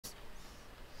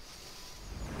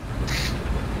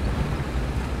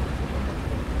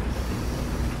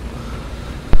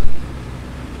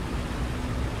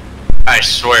I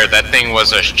swear, that thing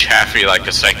was a Chaffee like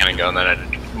a second ago, and then it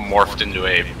morphed into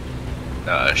a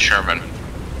Sherman.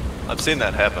 I've seen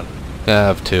that happen. Yeah, I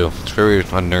have too. It's very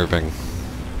unnerving.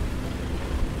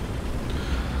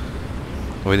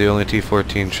 Are we the only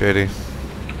T14, Shady?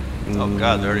 Oh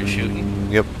god, they're already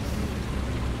shooting. Yep.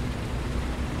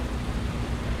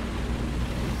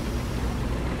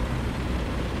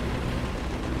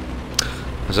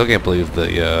 I still can't believe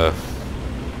the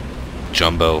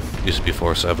Jumbo used to be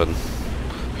 4-7.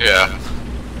 Yeah.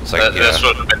 It's like, this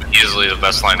would have been easily the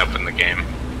best lineup in the game.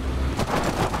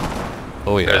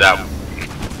 Oh yeah. Or that.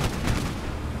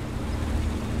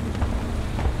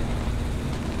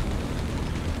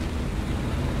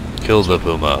 Kill the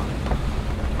Puma.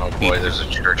 Oh boy, there's a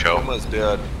Churchill. Puma's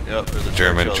dead. Yep, there's a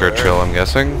German Churchill, I'm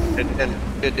guessing.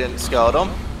 It didn't scout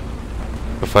him.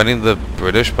 We're fighting the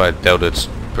British, but I doubt it's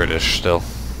British still.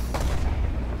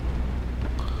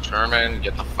 German,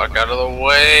 get the fuck out of the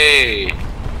way!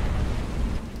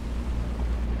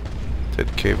 Did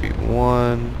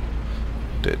KV-1.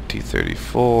 Did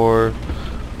T-34.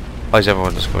 Why is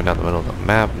everyone just going down the middle of the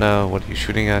map now? What are you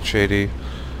shooting at, Shady?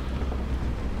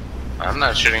 I'm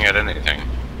not shooting at anything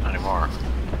anymore.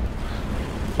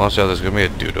 Watch out, there's gonna be a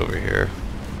dude over here.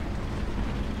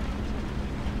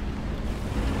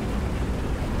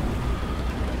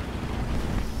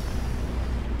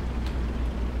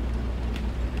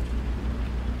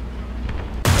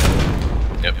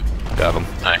 Yep. Got him.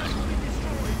 Nice.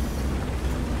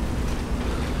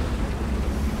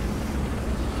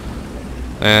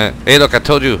 Hey, look, I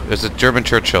told you, it's a German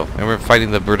Churchill, and we're fighting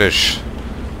the British.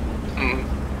 Mm.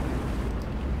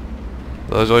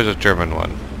 There's always a German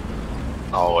one.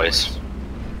 Always.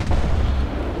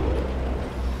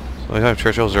 The only time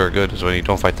Churchills are good is when you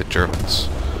don't fight the Germans.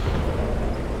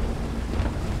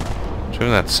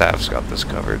 Assuming that Sav's got this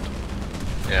covered.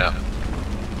 Yeah.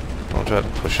 I'll try to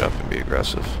push up and be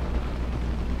aggressive.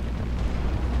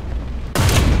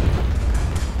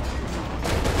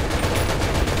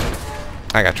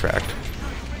 I got tracked.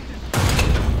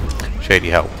 Shady,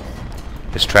 help.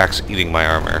 His track's eating my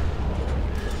armor.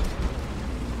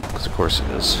 Because of course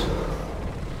it is.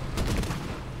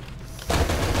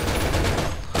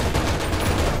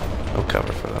 No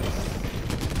cover for them.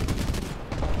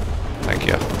 Thank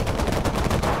you.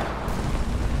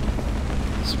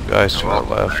 Some guys to our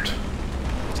left.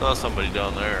 Saw somebody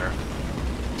down there.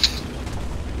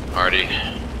 Already.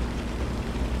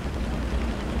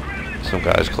 Some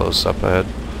guys close up ahead.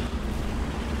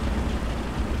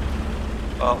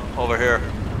 Oh, over here.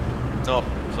 No,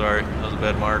 sorry, that was a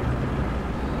bad mark.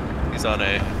 He's on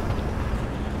A.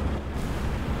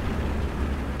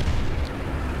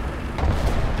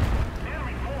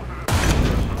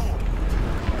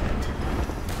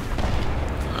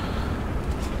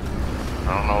 I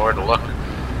don't know where to look.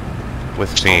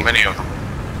 With So me. many of them.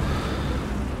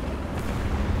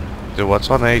 Did what's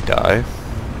on A die?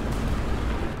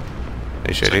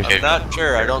 Hey, Shady. Okay. I'm not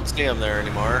sure, I don't see him there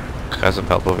anymore. Got some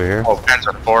help over here. Oh,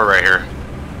 Panzer 4 right here.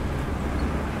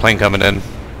 Plane coming in.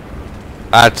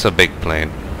 That's a big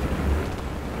plane.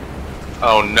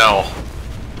 Oh no.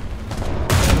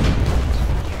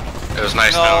 It was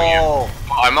nice knowing you. No!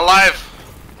 I'm alive!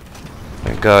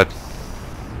 Thank God.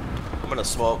 I'm gonna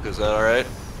smoke, is that alright?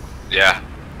 Yeah.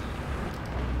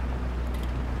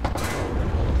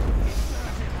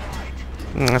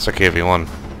 That's a KV-1.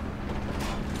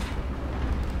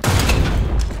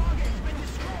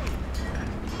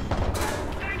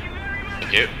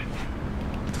 Thank you.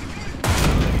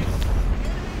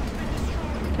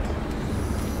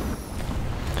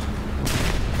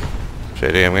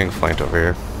 Shady, I'm getting flanked over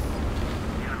here.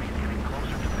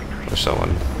 There's someone.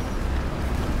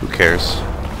 Who cares?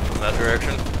 In that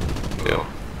direction? Yeah.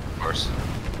 Of course.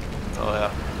 Oh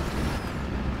yeah.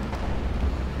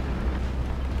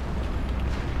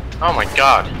 Oh my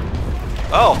god.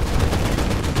 Oh!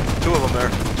 Two of them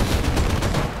there.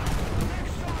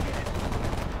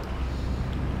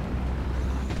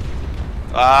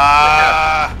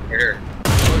 Ah! Here.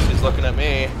 Of course he's looking at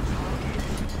me.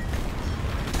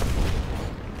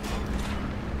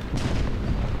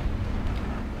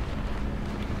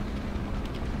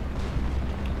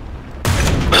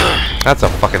 That's a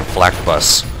fucking flak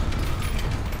bus.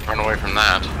 Run away from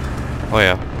that. Oh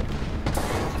yeah.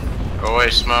 Go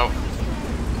away, smoke.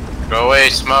 Go away,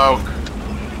 smoke.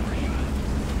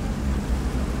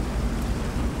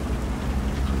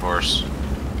 Of course.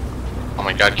 Oh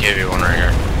my god, KV-1 right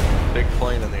here. Big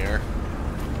plane in the air.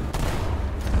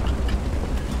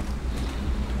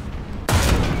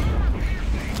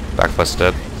 Back bus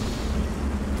dead.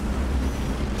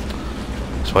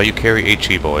 That's why you carry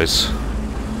HE, boys.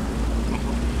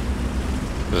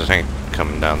 There's a tank.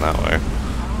 coming down that way.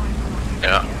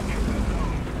 Yeah.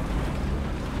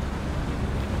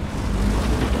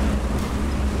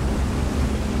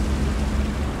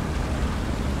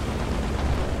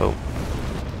 Oh.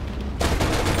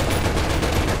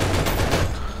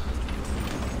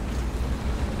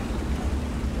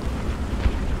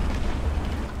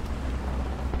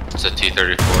 It's a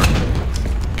T-34.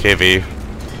 KV.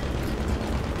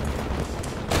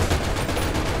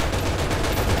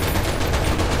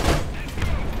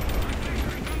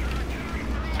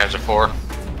 Times a 4.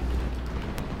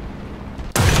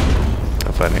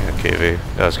 I'm finding a KV.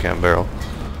 That was cam barrel.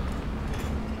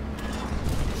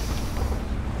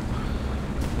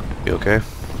 You okay?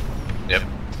 Yep.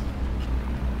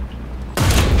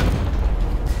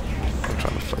 I'm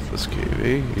trying to fight this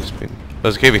KV. He's been.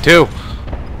 There's a KV too!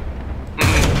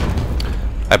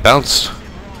 I bounced.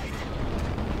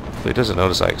 He doesn't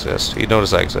notice I exist. He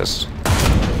noticed I exist.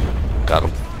 Got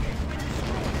him.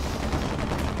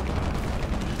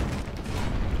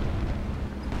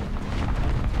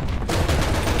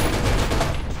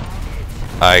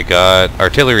 I got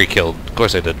artillery killed. Of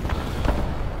course I did.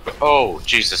 Oh,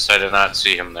 Jesus, I did not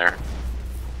see him there.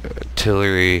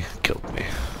 Artillery killed me.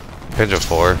 Pinch of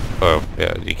 4. Oh,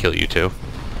 yeah, he killed you too.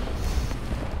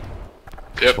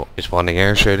 Yep. He's wanting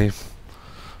air, Shady.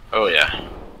 Oh, yeah.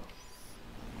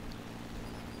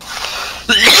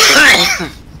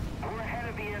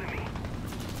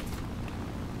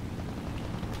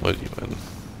 What are you in?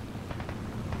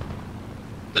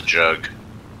 The jug.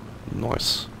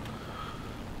 Nice.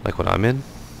 Like what I'm in?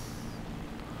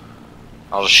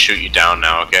 I'll just shoot you down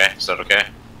now, okay? Is that okay?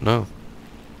 No.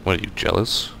 What are you,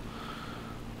 jealous?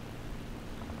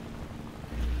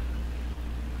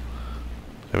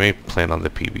 I may plan on the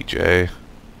PBJ.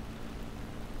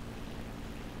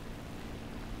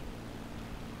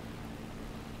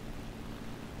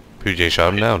 PBJ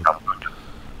shot him down.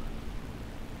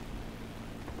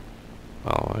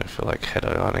 Oh, I feel like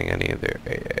head-onning any of their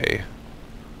AA.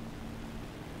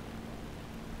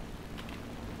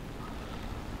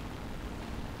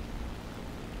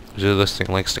 Usually this thing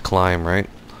likes to climb, right?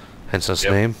 Hence its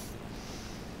name.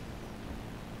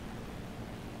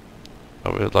 I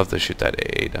would love to shoot that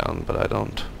AA down, but I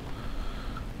don't.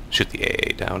 Shoot the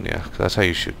AA down, yeah. 'Cause that's how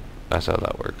you shoot. That's how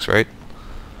that works, right?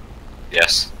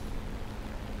 Yes.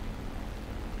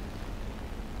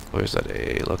 Where's that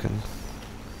AA looking?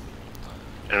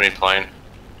 Enemy plane.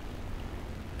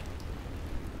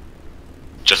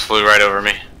 Just flew right over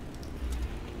me.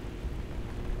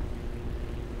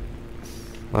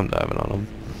 I'm diving on him.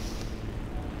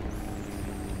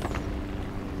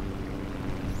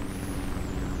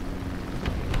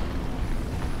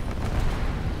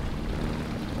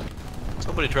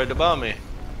 Somebody tried to bomb me.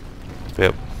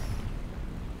 Yep.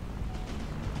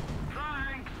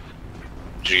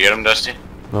 Did you get him, Dusty?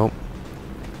 Nope.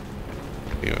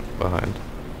 He went behind.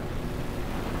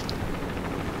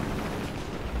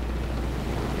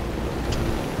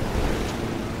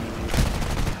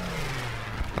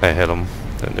 I hit him.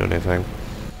 Didn't do anything.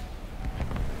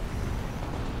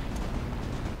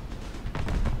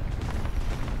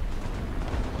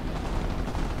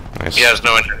 Nice. He has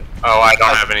no engine. Oh, I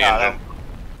don't have any engine.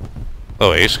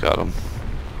 Oh, Ace got him.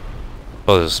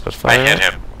 Oh, there's a Spitfire. I hit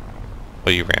him.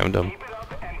 Oh, you rammed him.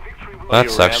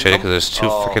 That sucks, Shady, because there's two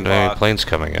freaking enemy planes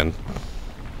coming in.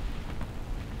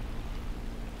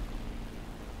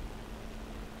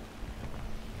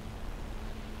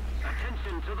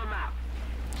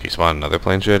 You spawn another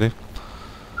plane, Shady?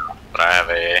 But I have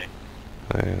a...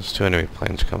 There's two enemy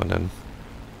planes coming in.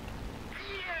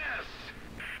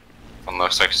 One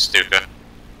looks like a Stuka.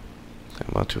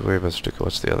 I'm not too worried about Stuka.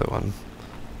 What's the other one?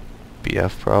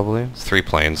 BF, probably? 3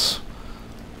 planes.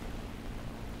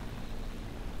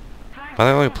 Am I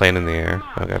the only plane in the air?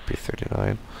 I got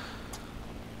P-39.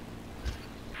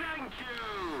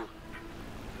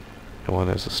 And one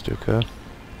is a Stuka.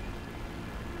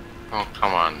 Oh,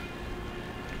 come on.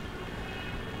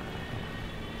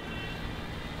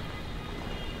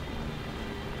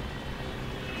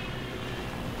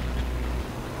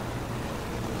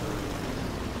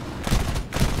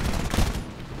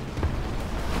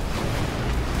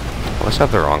 I must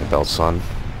have the wrong belts on.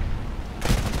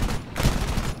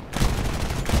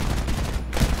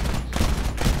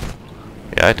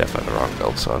 Yeah, I definitely have the wrong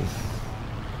belts on.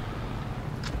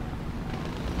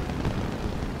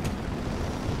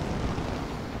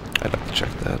 I'd have to check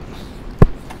that.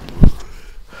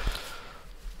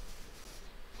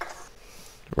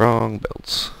 Wrong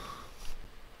belts.